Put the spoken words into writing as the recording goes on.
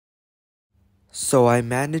So I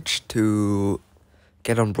managed to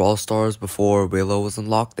get on Brawl Stars before Willow was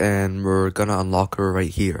unlocked, and we're gonna unlock her right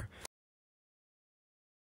here.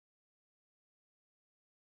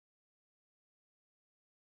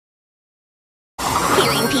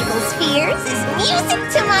 Hearing people's fears is music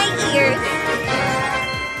to my ears.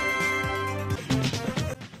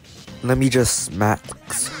 Let me just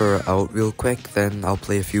max her out real quick, then I'll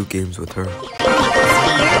play a few games with her. Hearing people's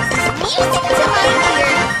fears is music to my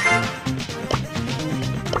ears.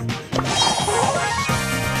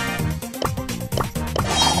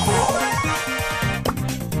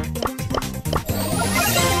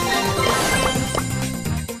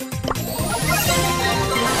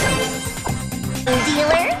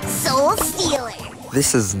 Dealer, soul stealer.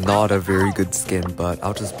 This is not a very good skin, but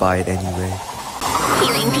I'll just buy it anyway.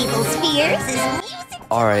 Hearing people's fears is music.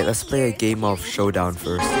 Alright, let's play a game of Showdown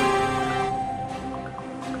first.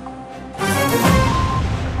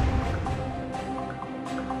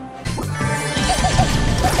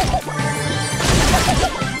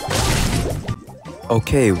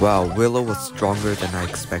 Okay, wow, Willow was stronger than I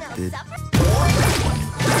expected.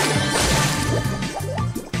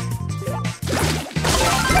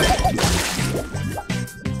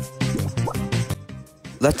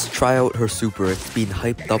 Let's try out her super, it's been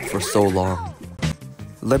hyped up for so long.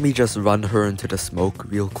 Let me just run her into the smoke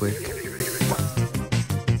real quick.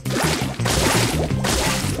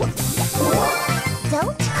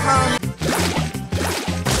 Don't call me.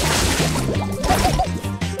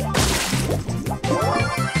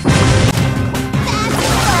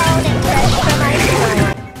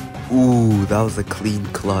 Ooh, that was a clean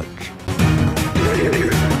clutch.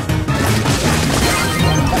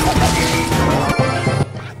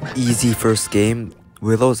 Easy first game.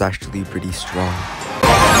 Willow's actually pretty strong.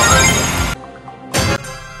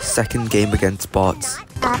 Second game against bots.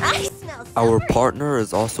 Our partner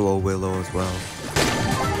is also a Willow as well.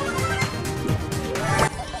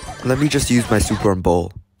 Let me just use my super and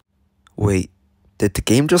bowl. Wait, did the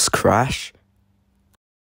game just crash?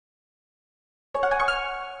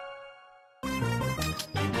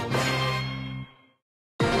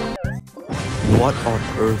 What on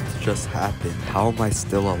earth just happened? How am I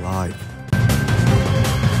still alive?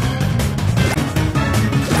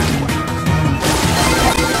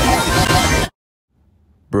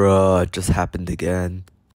 Bruh, it just happened again.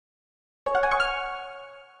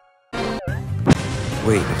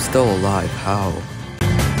 Wait, I'm still alive, how?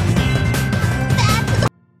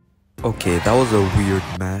 Okay, that was a weird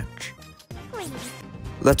match.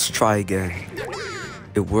 Let's try again.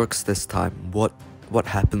 It works this time. What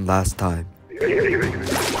happened last time?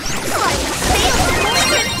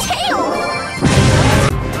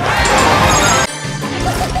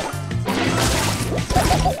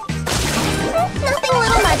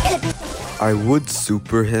 I would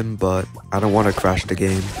super him, but I don't want to crash the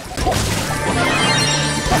game.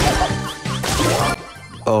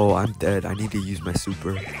 Oh, I'm dead. I need to use my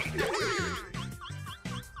super.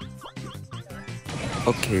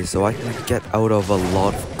 Okay, so I can get out of a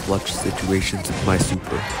lot of clutch situations with my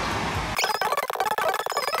super.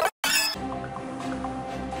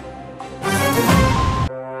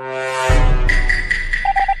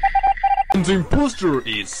 The imposter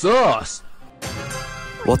is us!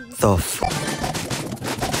 What the f-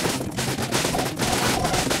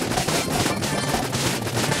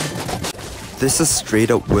 This is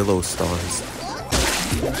straight up Willow stars.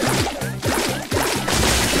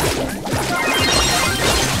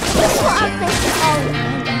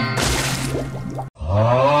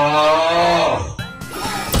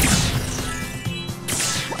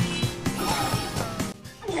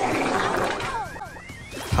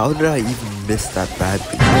 How did I even miss that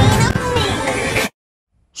badly?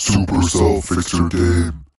 Supercell, fix your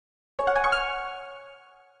game.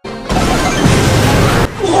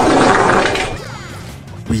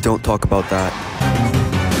 We don't talk about that.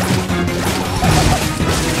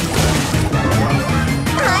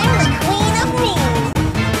 I'm the queen of me.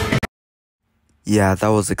 Yeah, that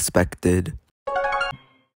was expected.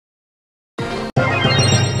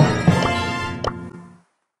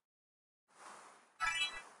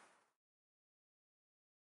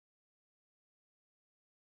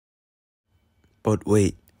 But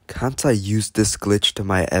wait, can't I use this glitch to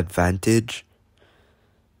my advantage?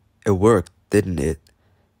 It worked, didn't it?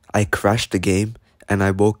 I crashed the game, and I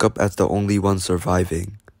woke up as the only one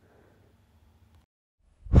surviving.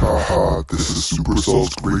 Haha, this is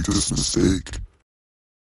Supercell's greatest mistake.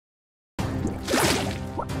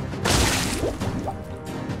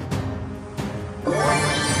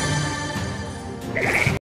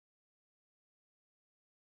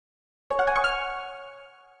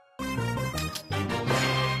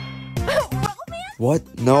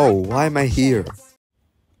 What? No, why am I here?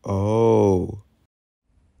 Oh.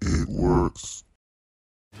 It works.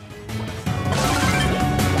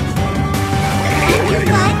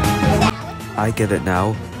 I get it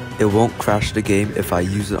now. It won't crash the game if I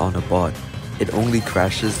use it on a bot. It only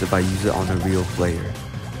crashes if I use it on a real player.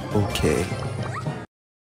 Okay.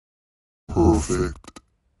 Perfect.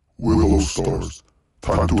 Willow stars.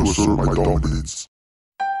 Time to assert my dominance.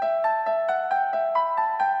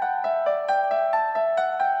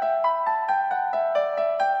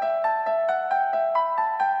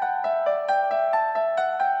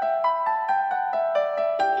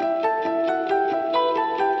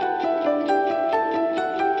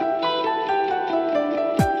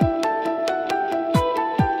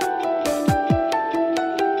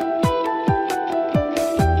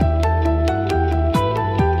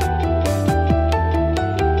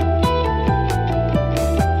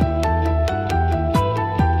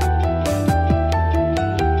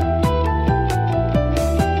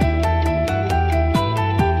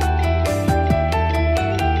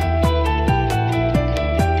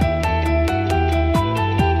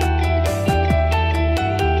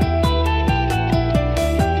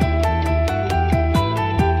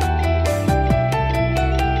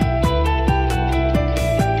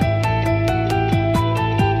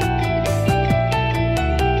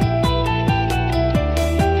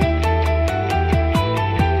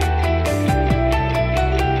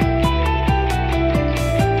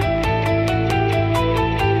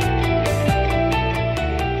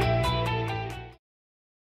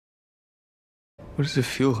 What does it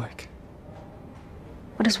feel like?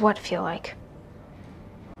 What does what feel like?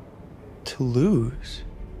 To lose.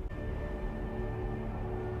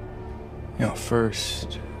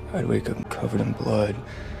 First, I'd wake up covered in blood.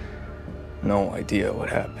 No idea what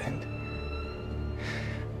happened.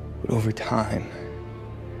 But over time,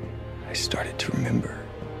 I started to remember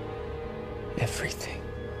everything.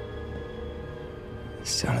 The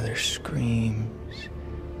sound of their screams,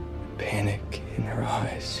 panic in their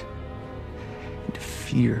eyes, and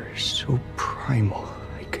fear so primal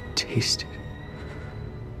I could taste it.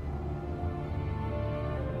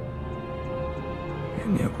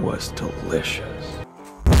 And it was delicious.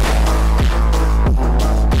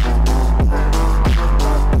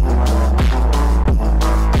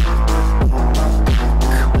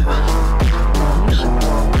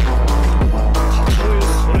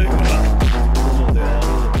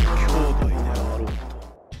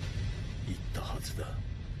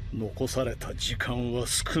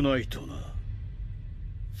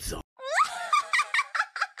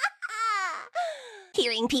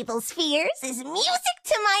 Hearing people's fears is music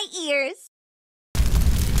to my ears.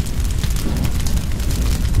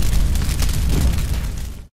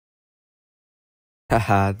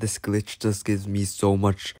 Haha, this glitch just gives me so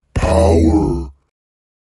much Power.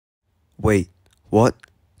 Wait, what?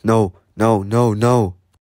 No, no, no, no.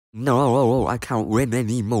 No, I can't win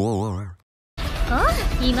anymore. あ、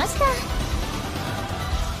いました。